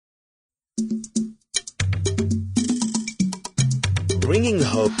bringing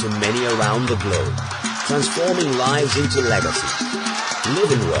hope to many around the globe, transforming lives into legacy.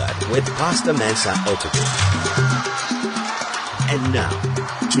 Living Word with Pastor Mensa Otabil. And now,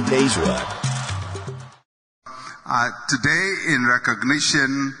 today's word. Today, in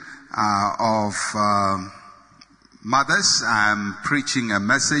recognition of mothers, I'm preaching a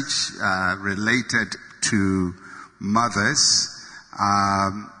message related to mothers.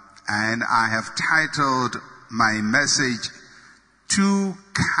 And I have titled my message, Two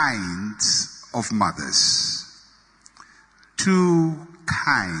Kinds of Mothers. Two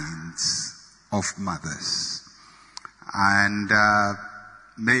kinds of mothers. And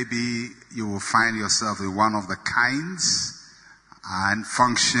maybe you will find yourself in one of the kinds and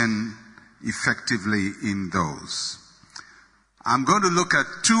function effectively in those. I'm going to look at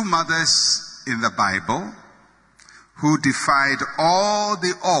two mothers in the Bible who defied all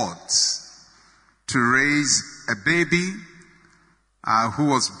the odds to raise a baby who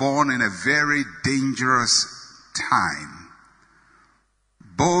was born in a very dangerous time.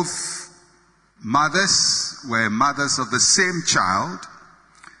 Both mothers were mothers of the same child,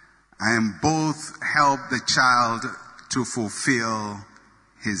 and both helped the child to fulfill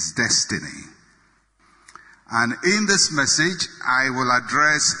his destiny. And in this message, I will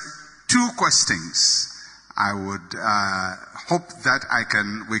address two questions. I would hope that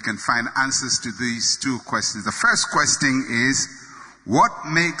we can find answers to these two questions. The first question is, what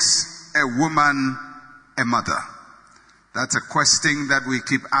makes a woman a mother? That's a question that we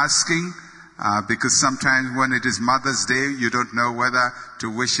keep asking because sometimes when it is Mother's Day, you don't know whether to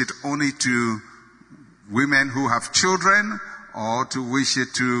wish it only to women who have children or to wish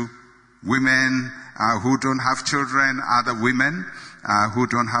it to women who don't have children, other women who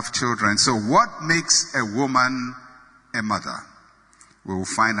don't have children. So what makes a woman a mother? We will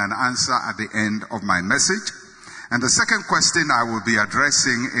find an answer at the end of my message. And the second question I will be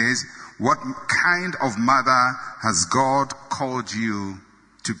addressing is, what kind of mother has God called you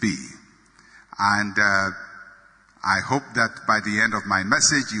to be? And I hope that by the end of my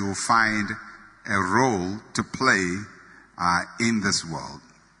message, you will find a role to play in this world.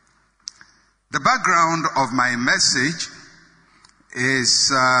 The background of my message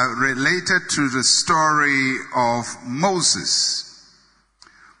is related to the story of Moses.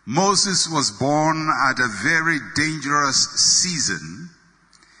 Moses was born at a very dangerous season.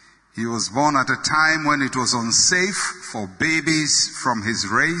 He was born at a time when it was unsafe for babies from his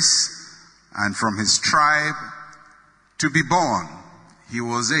race and from his tribe to be born. He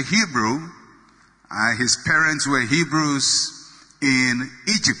was a Hebrew. His parents were Hebrews in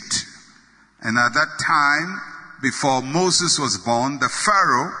Egypt. And at that time, before Moses was born, the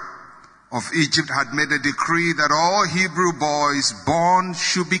Pharaoh of Egypt had made a decree that all Hebrew boys born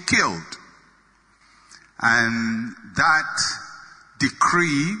should be killed. And that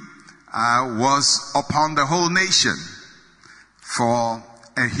decree was upon the whole nation for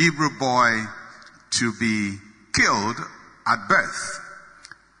a Hebrew boy to be killed at birth.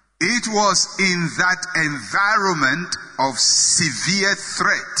 It was in that environment of severe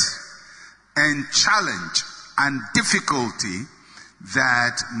threat and challenge and difficulty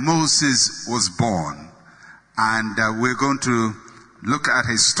that Moses was born. And we're going to look at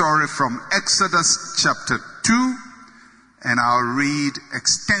his story from Exodus chapter 2, and I'll read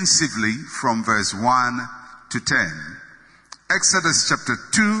extensively from verse 1 to 10. Exodus chapter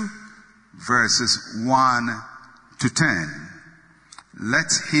 2, verses 1 to 10.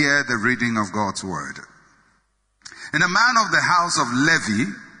 Let's hear the reading of God's word. And a man of the house of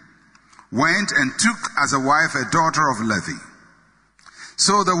Levi went and took as a wife a daughter of Levi.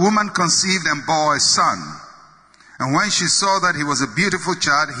 So the woman conceived and bore a son. And when she saw that he was a beautiful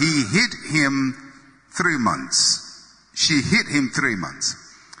child, he hid him 3 months. She hid him 3 months.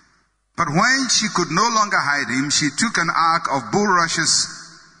 But when she could no longer hide him, she took an ark of bulrushes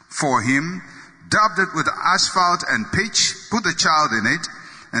for him, daubed it with asphalt and pitch, put the child in it,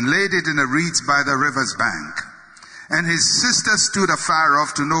 and laid it in the reeds by the river's bank. And his sister stood afar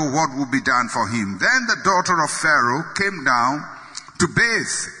off to know what would be done for him. Then the daughter of Pharaoh came down to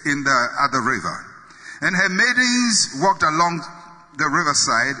bathe at the river. And her maidens walked along the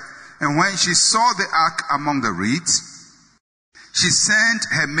riverside, and when she saw the ark among the reeds, she sent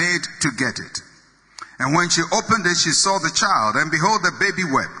her maid to get it. And when she opened it, she saw the child, and behold, the baby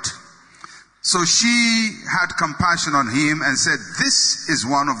wept. So she had compassion on him and said, "This is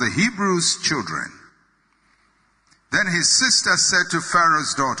one of the Hebrews' children." Then his sister said to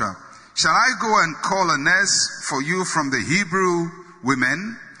Pharaoh's daughter, "Shall I go and call a nurse for you from the Hebrew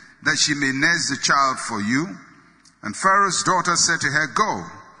women, that she may nurse the child for you?" And Pharaoh's daughter said to her, "Go."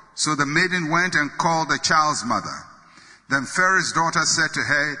 So the maiden went and called the child's mother. Then Pharaoh's daughter said to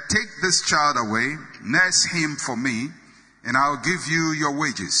her, take this child away, nurse him for me, and I'll give you your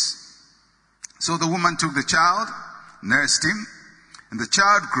wages. So the woman took the child, nursed him, and the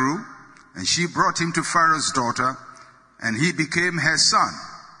child grew, and she brought him to Pharaoh's daughter, and he became her son.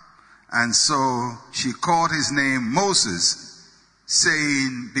 And so she called his name Moses,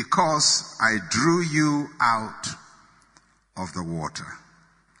 saying, because I drew you out of the water.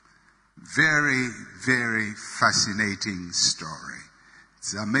 Very, very fascinating story.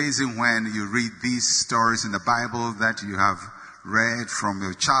 It's amazing when you read these stories in the Bible that you have read from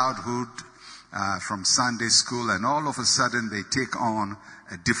your childhood, from Sunday school, and all of a sudden they take on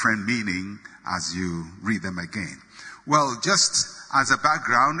a different meaning as you read them again. Well, just as a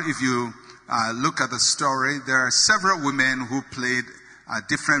background, if you look at the story, there are several women who played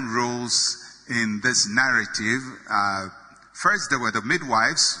different roles in this narrative. First, there were the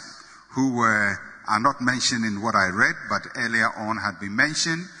midwives, who are not mentioned in what I read, but earlier on had been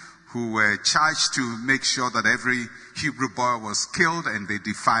mentioned, who were charged to make sure that every Hebrew boy was killed, and they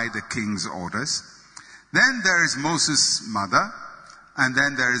defied the king's orders. Then there is Moses' mother, and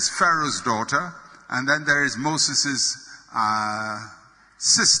then there is Pharaoh's daughter, and then there is Moses'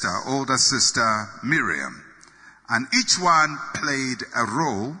 sister, older sister Miriam. And each one played a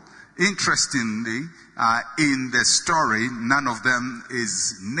role. Interestingly, in the story, none of them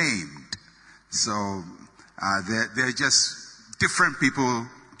is named. So they're just different people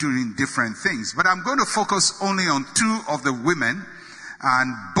doing different things. But I'm going to focus only on two of the women,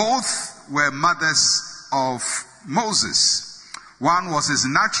 and both were mothers of Moses. One was his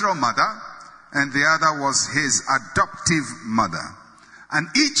natural mother, and the other was his adoptive mother. And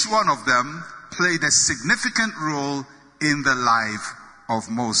each one of them played a significant role in the life of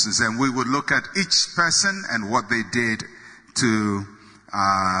Moses. And we would look at each person and what they did to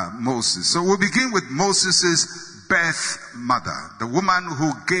Moses. So we'll begin with Moses' birth mother, the woman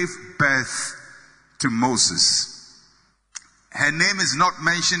who gave birth to Moses. Her name is not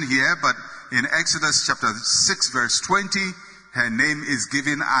mentioned here, but in Exodus chapter 6 verse 20, her name is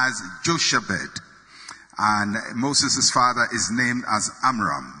given as Jochebed. And Moses' father is named as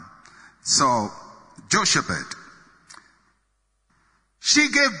Amram. So, Jochebed. She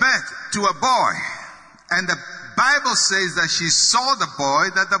gave birth to a boy. And the Bible says that she saw the boy,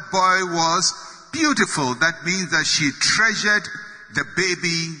 that the boy was beautiful. That means that she treasured the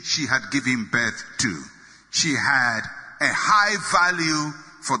baby she had given birth to. She had a high value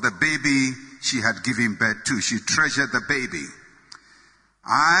for the baby she had given birth to. She treasured the baby.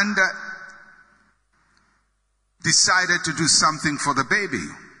 And decided to do something for the baby.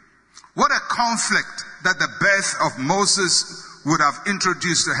 What a conflict that the birth of Moses would have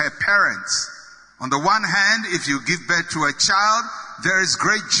introduced to her parents. On the one hand, if you give birth to a child, there is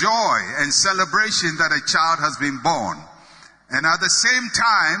great joy and celebration that a child has been born. And at the same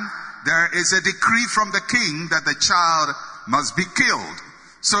time, there is a decree from the king that the child must be killed.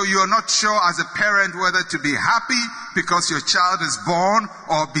 So you are not sure as a parent whether to be happy because your child is born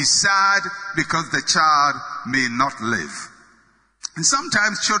or be sad because the child may not live. And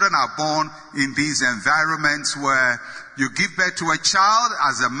sometimes children are born in these environments where you give birth to a child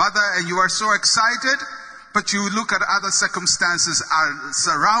as a mother and you are so excited, but you look at other circumstances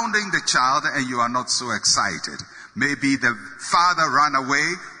surrounding the child and you are not so excited. Maybe the father ran away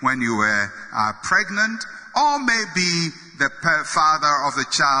when you were pregnant, or maybe the father of the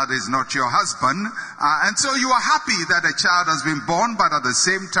child is not your husband. And so you are happy that a child has been born, but at the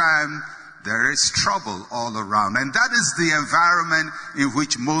same time, there is trouble all around. And that is the environment in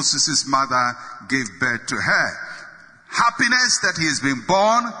which Moses' mother gave birth to her. Happiness that he has been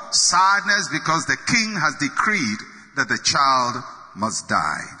born, sadness because the king has decreed that the child must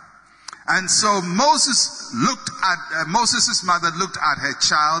die. And so Moses' mother looked at her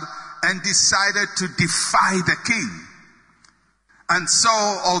child and decided to defy the king. And so,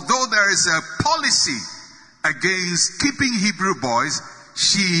 although there is a policy against keeping Hebrew boys,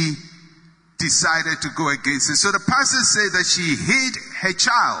 she decided to go against it. So the passage says that she hid her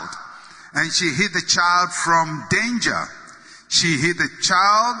child, and she hid the child from danger. She hid the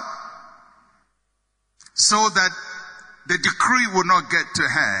child so that the decree would not get to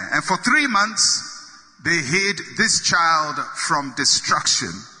her. And for 3 months, they hid this child from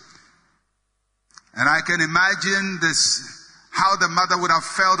destruction. And I can imagine how the mother would have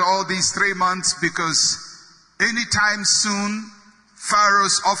felt all these 3 months, because anytime soon,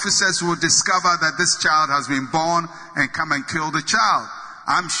 Pharaoh's officers will discover that this child has been born and come and kill the child.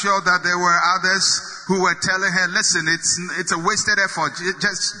 I'm sure that there were others who were telling her, listen, it's a wasted effort.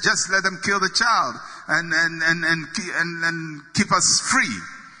 Just let them kill the child and keep us free.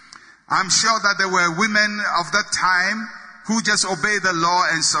 I'm sure that there were women of that time who just obeyed the law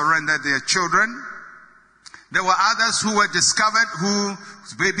and surrendered their children. There were others who were discovered,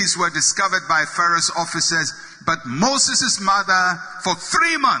 whose babies were discovered by Pharaoh's officers. But Moses' mother, for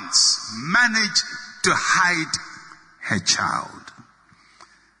 3 months, managed to hide her child.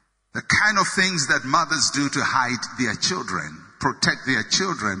 The kind of things that mothers do to hide their children, protect their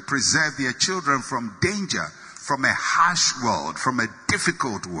children, preserve their children from danger, from a harsh world, from a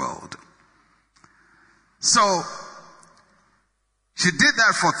difficult world. So, she did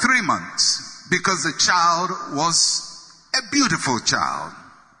that for 3 months because the child was a beautiful child.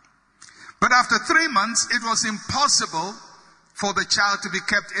 But after 3 months, it was impossible for the child to be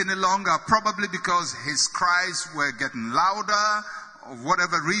kept any longer, probably because his cries were getting louder, or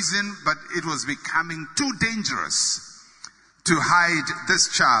whatever reason, but it was becoming too dangerous to hide this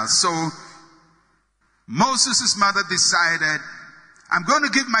child. So Moses' mother decided, I'm going to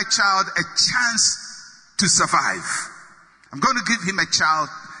give my child a chance to survive. I'm going to give him a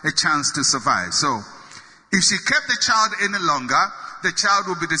chance to survive. So if she kept the child any longer, the child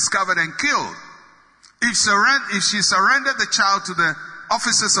would be discovered and killed. If she surrendered the child to the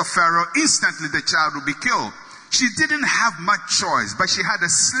officers of Pharaoh, instantly the child would be killed. She didn't have much choice, but she had a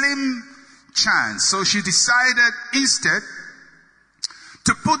slim chance. So she decided instead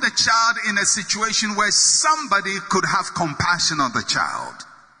to put the child in a situation where somebody could have compassion on the child.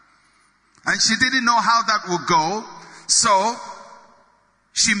 And she didn't know how that would go. So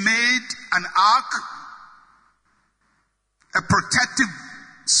she made an ark, a protective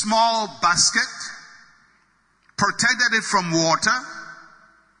small basket, protected it from water,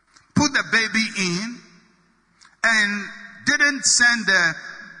 put the baby in, and didn't send the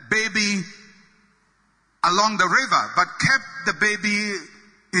baby along the river, but kept the baby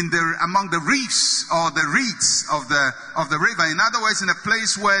among the reefs or the reeds of the river. In other words, in a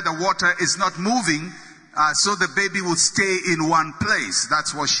place where the water is not moving, so the baby would stay in one place.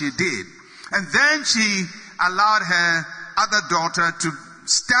 That's what she did. And then she allowed her other daughter to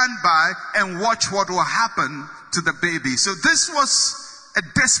stand by and watch what will happen to the baby. So this was a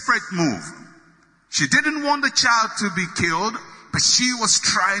desperate move. She didn't want the child to be killed, but she was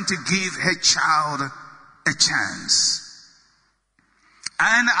trying to give her child a chance.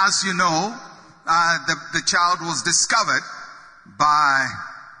 And as you know, the child was discovered by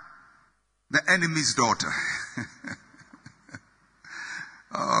the enemy's daughter.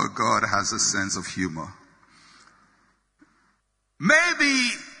 Oh, God has a sense of humor. Maybe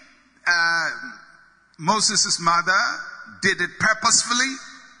Moses' mother did it purposefully.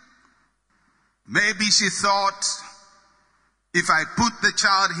 Maybe she thought, if I put the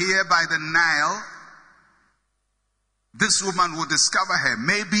child here by the Nile, this woman will discover her.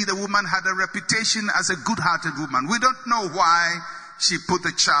 Maybe the woman had a reputation as a good-hearted woman. We don't know why she put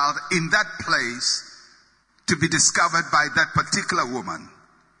the child in that place to be discovered by that particular woman.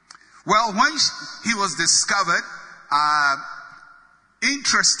 Well, when he was discovered,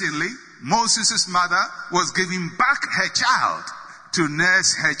 interestingly, Moses' mother was giving back her child to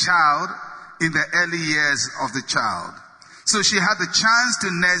nurse her child in the early years of the child. So she had the chance to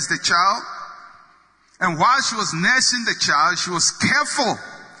nurse the child. And while she was nursing the child, she was careful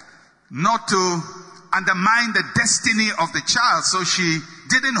not to undermine the destiny of the child. So she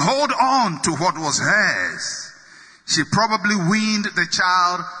didn't hold on to what was hers. She probably weaned the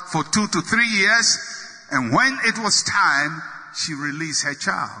child for 2 to 3 years. And when it was time, she released her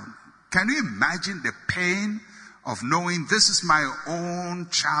child. Can you imagine the pain of knowing this is my own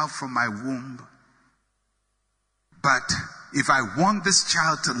child from my womb? But if I want this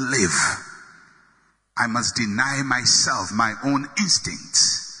child to live, I must deny myself my own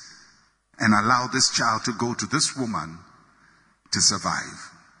instincts and allow this child to go to this woman to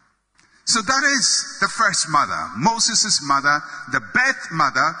survive. So that is the first mother, Moses' mother, the birth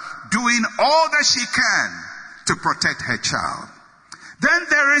mother, doing all that she can to protect her child. Then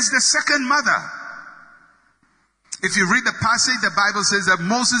there is the second mother. If you read the passage, the Bible says that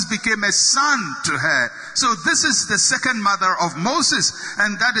Moses became a son to her. So this is the second mother of Moses,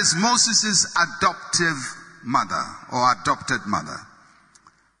 and that is Moses' adoptive mother or adopted mother.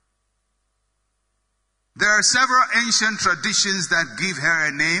 There are several ancient traditions that give her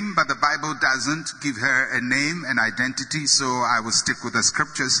a name, but the Bible doesn't give her a name, an identity, so I will stick with the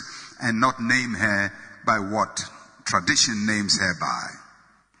scriptures and not name her by what tradition names her by.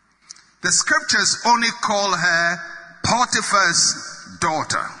 The scriptures only call her Potiphar's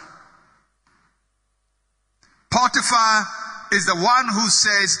daughter. Potiphar is the one who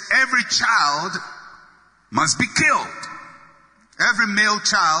says every child must be killed. Every male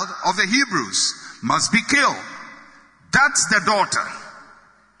child of the Hebrews must be killed. That's the daughter.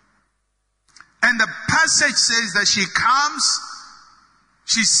 And the passage says that she comes,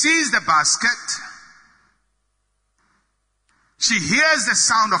 she sees the basket, she hears the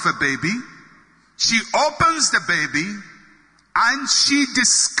sound of a baby, she opens the baby, and she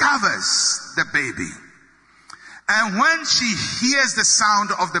discovers the baby. And when she hears the sound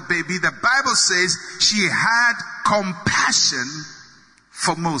of the baby, the Bible says she had compassion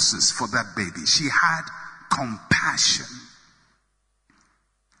for Moses, for that baby. She had compassion.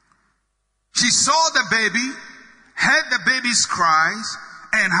 She saw the baby, heard the baby's cries,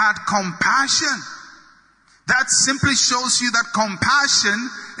 and had compassion. That simply shows you that compassion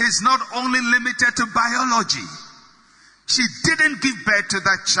is not only limited to biology. She didn't give birth to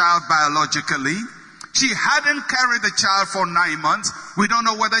that child biologically. She hadn't carried the child for 9 months. We don't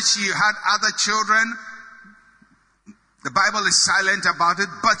know whether she had other children. The Bible is silent about it.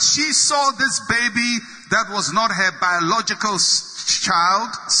 But she saw this baby that was not her biological child,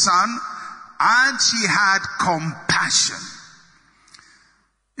 son, and she had compassion.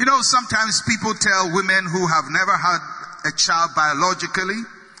 You know, sometimes people tell women who have never had a child biologically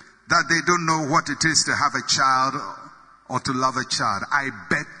that they don't know what it is to have a child or to love a child. I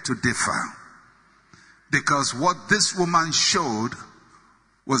beg to differ. Because what this woman showed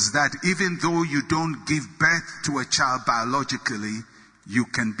was that even though you don't give birth to a child biologically, you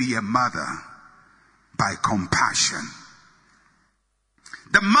can be a mother by compassion.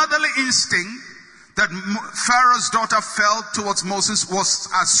 The motherly instinct that Pharaoh's daughter felt towards Moses was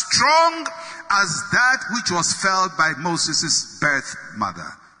as strong as that which was felt by Moses' birth mother.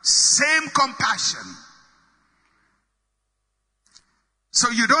 Same compassion. So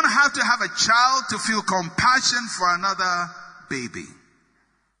you don't have to have a child to feel compassion for another baby.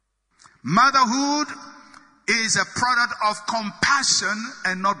 Motherhood is a product of compassion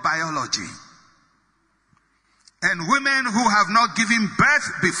and not biology. And women who have not given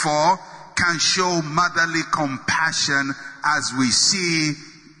birth before can show motherly compassion, as we see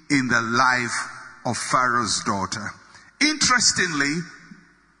in the life of Pharaoh's daughter. Interestingly,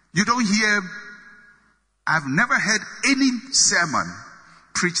 you don't hear, I've never heard any sermon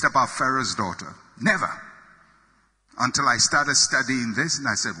preached about Pharaoh's daughter. Never. Until I started studying this and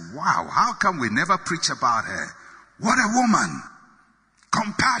I said, wow, how come we never preach about her? What a woman.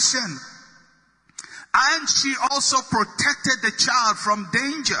 Compassion. And she also protected the child from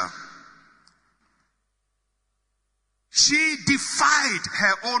danger. She defied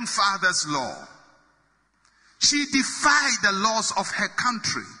her own father's law. She defied the laws of her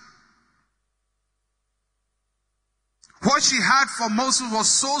country. What she had for Moses was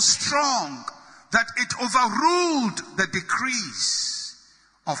so strong that it overruled the decrees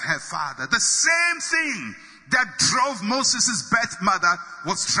of her father. The same thing that drove Moses' birth mother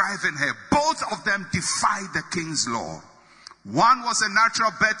was driving her. Both of them defied the king's law. One was a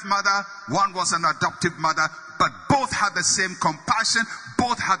natural birth mother, one was an adoptive mother, but both had the same compassion,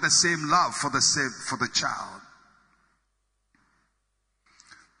 both had the same love for the child.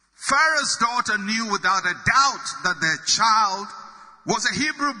 Pharaoh's daughter knew without a doubt that their child was a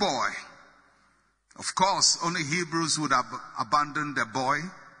Hebrew boy. Of course, only Hebrews would have abandoned the boy.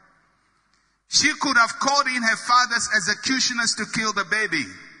 She could have called in her father's executioners to kill the baby.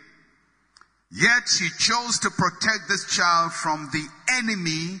 Yet she chose to protect this child from the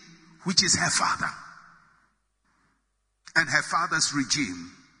enemy, which is her father and her father's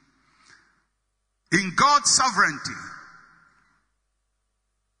regime. In God's sovereignty,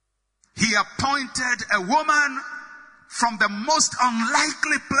 He appointed a woman from the most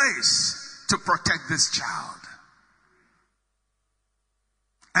unlikely place to protect this child.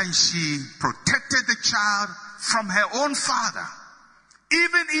 And she protected the child from her own father.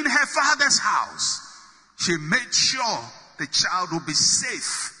 Even in her father's house, she made sure the child would be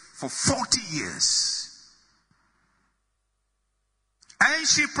safe for 40 years. And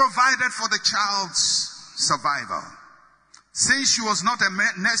she provided for the child's survival. Since she was not a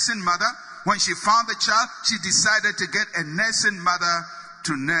nursing mother, when she found the child, she decided to get a nursing mother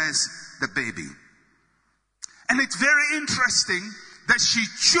to nurse the baby. And it's very interesting that she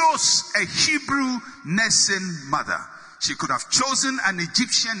chose a Hebrew nursing mother. She could have chosen an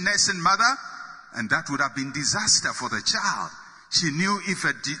Egyptian nursing mother, and that would have been disaster for the child. She knew if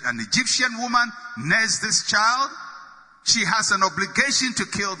an Egyptian woman nursed this child, she has an obligation to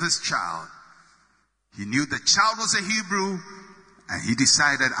kill this child. He knew the child was a Hebrew, and he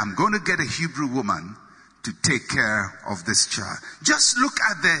decided, I'm going to get a Hebrew woman to take care of this child. Just look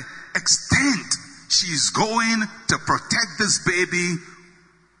at the extent she's going to protect this baby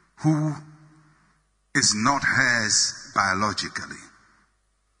who is not hers biologically.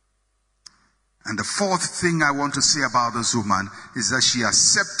 And the fourth thing I want to say about this woman is that she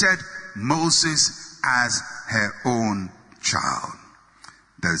accepted Moses as her own child.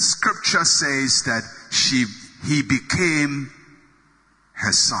 The scripture says that he became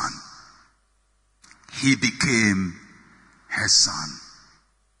her son. He became her son.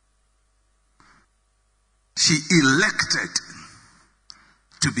 She elected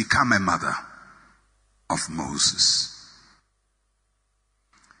to become a mother of Moses.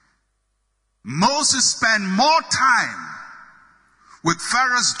 Moses spent more time with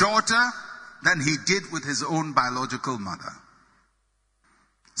Pharaoh's daughter than he did with his own biological mother.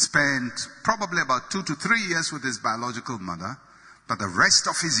 Spent probably about 2 to 3 years with his biological mother, but the rest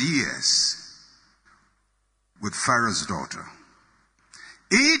of his years with Pharaoh's daughter.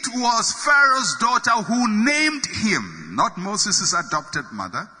 It was Pharaoh's daughter who named him, not Moses' adopted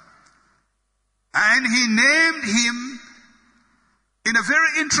mother. And he named him in a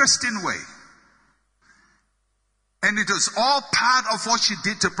very interesting way. And it was all part of what she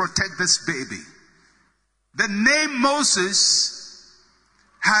did to protect this baby. The name Moses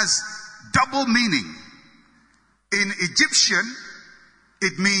has double meaning. In Egyptian,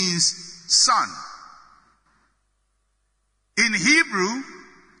 it means son. In Hebrew,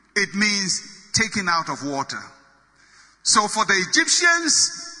 it means taken out of water. So for the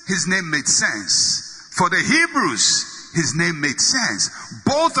Egyptians, his name made sense. For the Hebrews, his name made sense.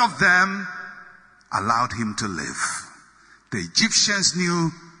 Both of them allowed him to live. The Egyptians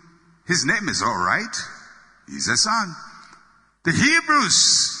knew his name is all right. He's a son. The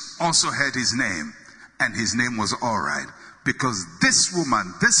Hebrews also heard his name, and his name was all right, because this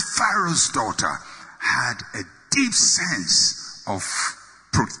woman, this Pharaoh's daughter, had a deep sense of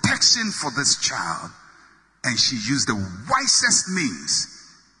protection for this child, and she used the wisest means,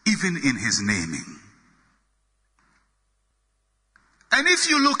 even in his naming. And if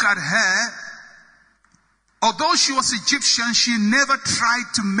you look at her, although she was Egyptian, she never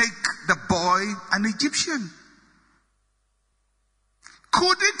tried to make the boy an Egyptian.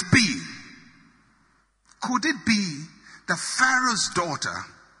 Could it be that Pharaoh's daughter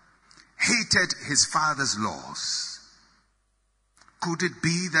hated his father's laws? Could it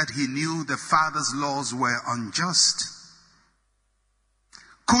be that he knew the father's laws were unjust?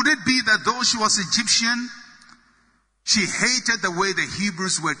 Could it be that though she was Egyptian, she hated the way the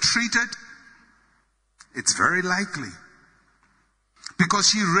Hebrews were treated? It's very likely. Because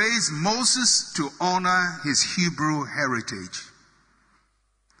she raised Moses to honor his Hebrew heritage.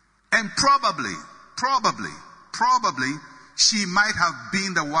 And probably, she might have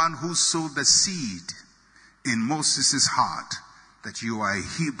been the one who sowed the seed in Moses' heart that you are a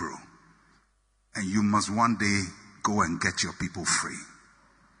Hebrew and you must one day go and get your people free.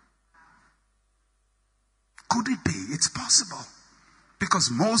 Could it be? It's possible. Because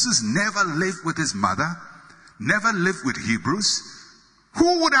Moses never lived with his mother, never lived with Hebrews.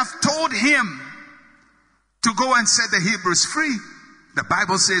 Who would have told him to go and set the Hebrews free? The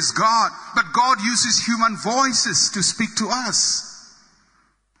Bible says God, but God uses human voices to speak to us.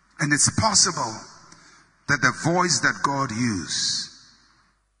 And it's possible that the voice that God used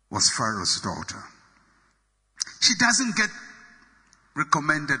was Pharaoh's daughter. She doesn't get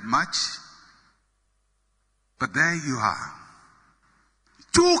recommended much, but there you are.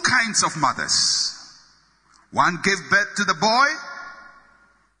 Two kinds of mothers. One gave birth to the boy,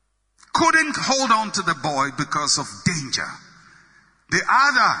 couldn't hold on to the boy because of danger. The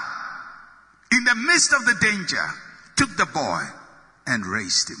other, in the midst of the danger, took the boy and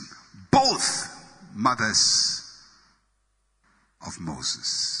raised him. Both mothers of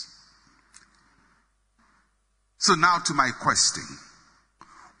Moses. So now to my question.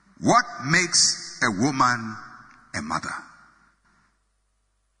 What makes a woman a mother?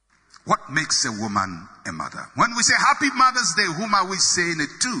 What makes a woman a mother? When we say Happy Mother's Day, whom are we saying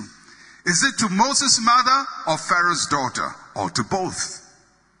it to? Is it to Moses' mother or Pharaoh's daughter? Or to both?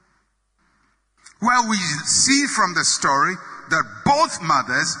 Well, we see from the story that both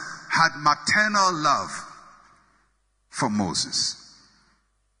mothers had maternal love for Moses.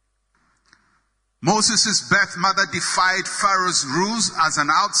 Moses' birth mother defied Pharaoh's rules as an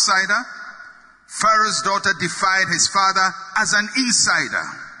outsider. Pharaoh's daughter defied his father as an insider.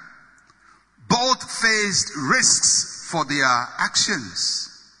 Both faced risks for their actions.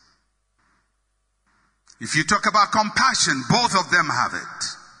 If you talk about compassion, both of them have it.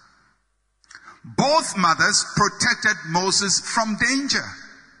 Both mothers protected Moses from danger.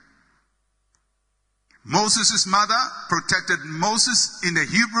 Moses' mother protected Moses in the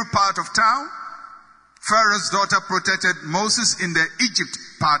Hebrew part of town. Pharaoh's daughter protected Moses in the Egypt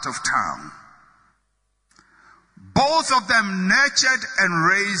part of town. Both of them nurtured and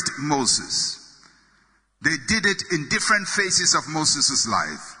raised Moses. They did it in different phases of Moses'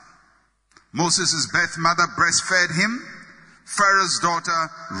 life. Moses' birth mother breastfed him. Pharaoh's daughter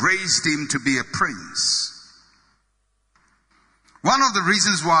raised him to be a prince. One of the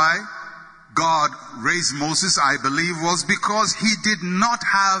reasons why God raised Moses, I believe, was because he did not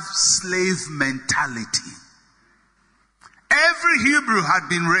have slave mentality. Every Hebrew had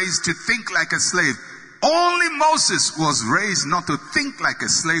been raised to think like a slave. Only Moses was raised not to think like a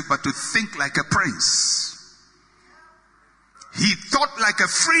slave, but to think like a prince. He thought like a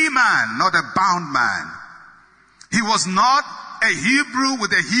free man, not a bound man. He was not a Hebrew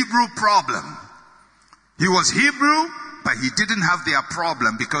with a Hebrew problem. He was Hebrew, but he didn't have their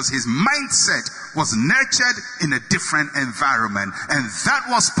problem because his mindset was nurtured in a different environment. And that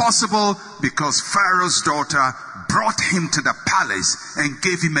was possible because Pharaoh's daughter brought him to the palace and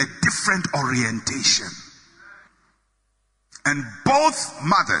gave him a different orientation. And both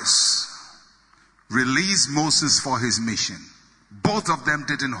mothers released Moses for his mission. Both of them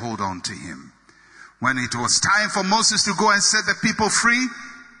didn't hold on to him. When it was time for Moses to go and set the people free,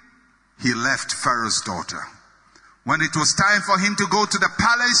 he left Pharaoh's daughter. When it was time for him to go to the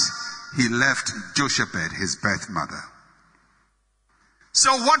palace, he left Jochebed, his birth mother.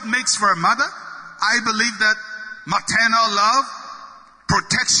 So what makes for a mother? I believe that maternal love,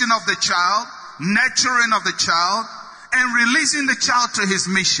 protection of the child, nurturing of the child, and releasing the child to his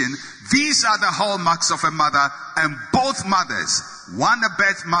mission. These are the hallmarks of a mother, and both mothers, one a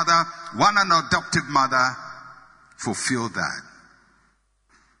birth mother, one an adoptive mother, fulfill that.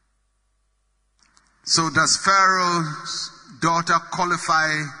 So does Pharaoh's daughter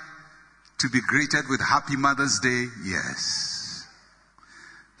qualify to be greeted with Happy Mother's Day? Yes.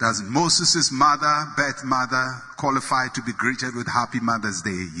 Does Moses' mother, birth mother, qualify to be greeted with Happy Mother's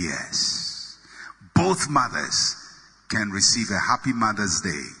Day? Yes. Both mothers can receive a Happy Mother's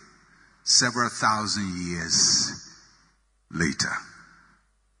Day several thousand years later.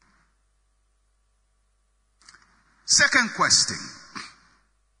 Second question.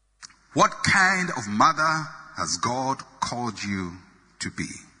 What kind of mother has God called you to be?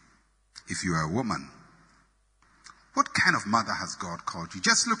 If you are a woman, what kind of mother has God called you?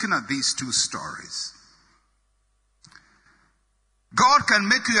 Just looking at these two stories. God can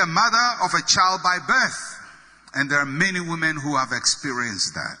make you a mother of a child by birth. And there are many women who have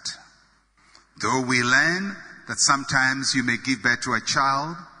experienced that. Though we learn that sometimes you may give birth to a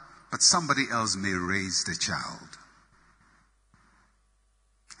child, but somebody else may raise the child.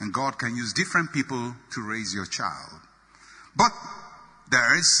 And God can use different people to raise your child. But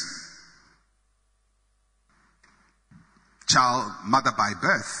there is child, mother by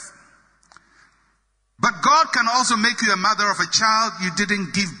birth. But God can also make you a mother of a child you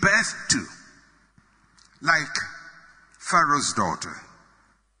didn't give birth to. Like Pharaoh's daughter.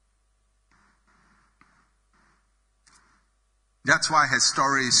 That's why her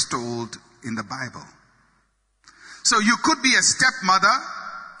story is told in the Bible. So you could be a stepmother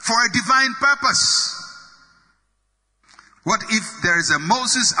for a divine purpose. What if there is a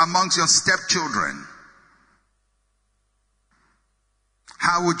Moses amongst your stepchildren?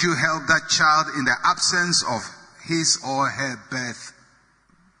 How would you help that child in the absence of his or her birth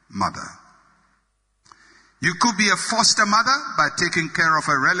mother? You could be a foster mother by taking care of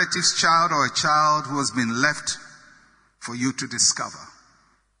a relative's child or a child who has been left for you to discover.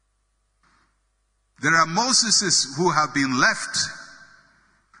 There are Moseses who have been left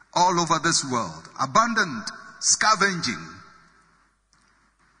all over this world, abandoned, scavenging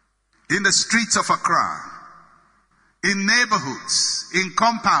in the streets of Accra, in neighborhoods, in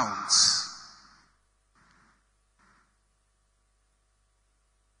compounds.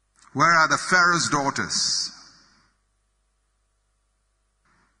 Where are the Pharaoh's daughters?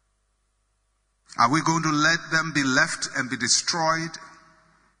 Are we going to let them be left and be destroyed?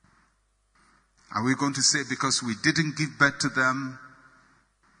 Are we going to say because we didn't give birth to them,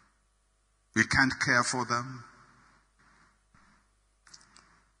 we can't care for them?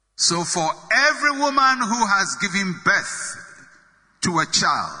 So for every woman who has given birth to a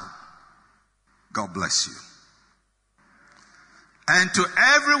child, God bless you. And to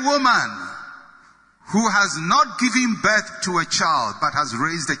every woman who has not given birth to a child but has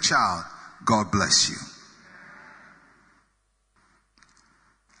raised a child, God bless you.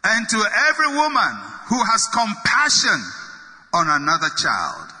 And to every woman who has compassion on another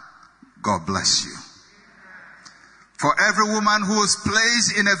child, God bless you. For every woman who is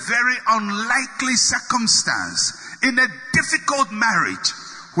placed in a very unlikely circumstance, in a difficult marriage,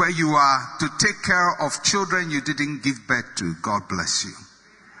 where you are to take care of children you didn't give birth to, God bless you.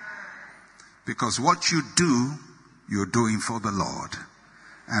 Because what you do, you're doing for the Lord.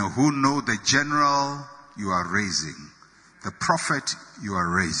 And who know the general you are raising, the prophet you are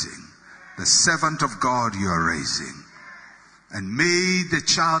raising, the servant of God you are raising. And may the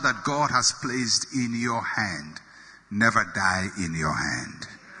child that God has placed in your hand never die in your hand.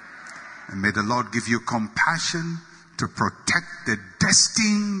 And may the Lord give you compassion to protect the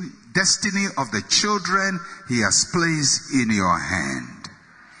destiny of the children He has placed in your hand.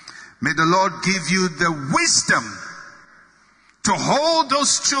 May the Lord give you the wisdom to hold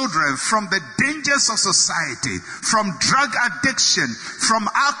those children from the dangers of society, from drug addiction, from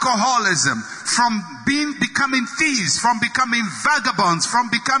alcoholism, from becoming thieves, from becoming vagabonds, from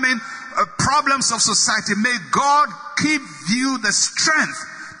becoming problems of society. May God give you the strength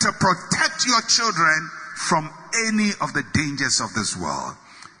to protect your children from any of the dangers of this world.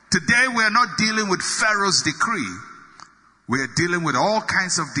 Today we are not dealing with Pharaoh's decree. We are dealing with all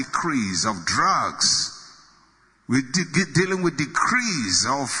kinds of decrees of drugs. We're dealing with decrees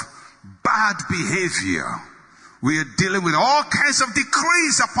of bad behavior. We are dealing with all kinds of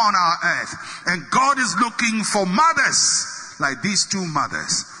decrees upon our earth. And God is looking for mothers like these two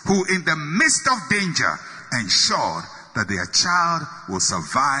mothers who in the midst of danger ensured that their child will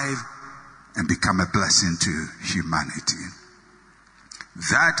survive and become a blessing to humanity.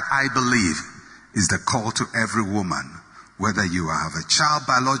 That, I believe, is the call to every woman, whether you have a child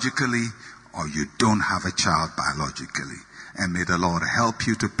biologically or you don't have a child biologically. And may the Lord help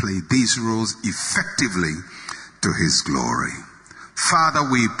you to play these roles effectively to His glory. Father,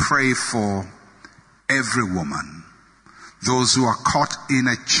 we pray for every woman, those who are caught in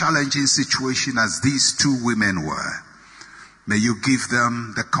a challenging situation as these two women were. May you give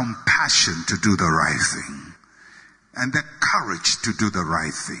them the compassion to do the right thing and the courage to do the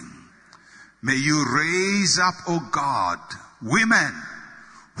right thing. May you raise up, O God, women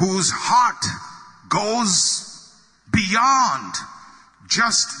whose heart goes beyond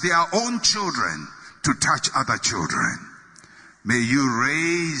just their own children to touch other children. May you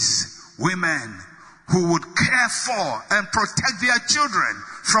raise women who would care for and protect their children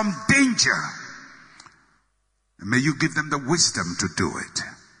from danger. And may you give them the wisdom to do it.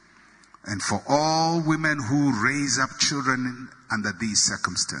 And for all women who raise up children under these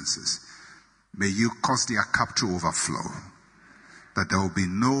circumstances, may you cause their cup to overflow, that there will be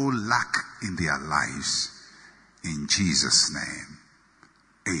no lack in their lives. In Jesus' name,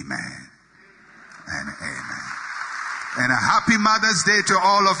 amen and amen. And a happy Mother's Day to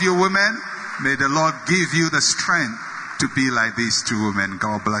all of you women. May the Lord give you the strength to be like these two women.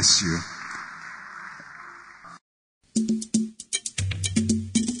 God bless you.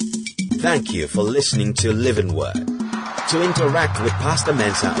 Thank you for listening to Living Word. To interact with Pastor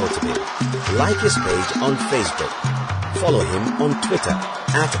Mensa Otabil, like his page on Facebook. Follow him on Twitter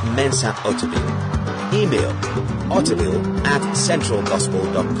 @Mensa Otabil. Email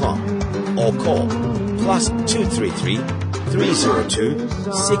otabil@centralgospel.com or call +233 302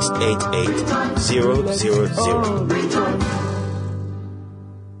 688 000.